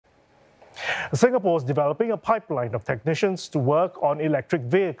Singapore is developing a pipeline of technicians to work on electric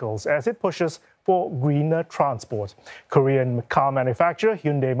vehicles as it pushes for greener transport. Korean car manufacturer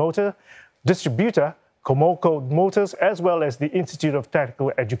Hyundai Motor, distributor Komoco Motors, as well as the Institute of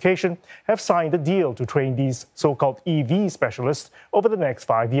Technical Education, have signed a deal to train these so-called EV specialists over the next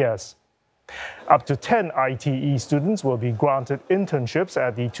 5 years. Up to 10 ITE students will be granted internships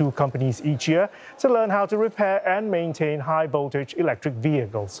at the two companies each year to learn how to repair and maintain high-voltage electric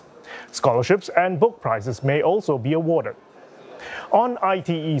vehicles. Scholarships and book prizes may also be awarded. On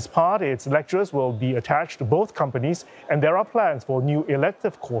ITE's part, its lecturers will be attached to both companies, and there are plans for new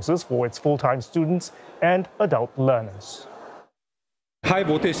elective courses for its full-time students and adult learners. High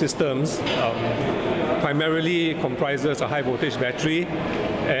voltage systems primarily comprises a high voltage battery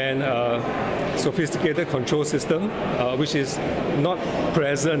and a sophisticated control system, which is not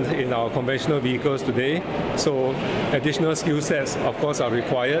present in our conventional vehicles today. So additional skill sets, of course, are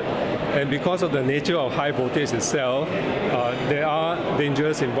required. And because of the nature of high voltage itself, there are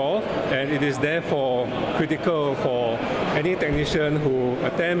dangers involved, and it is therefore critical for any technician who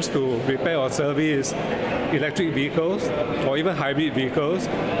attempts to repair or service electric vehicles or even hybrid vehicles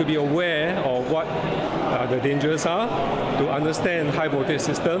to be aware of what the dangers are, to understand high voltage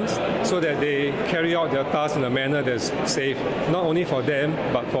systems so that they carry out their tasks in a manner that's safe, not only for them,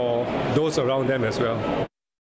 but for those around them as well.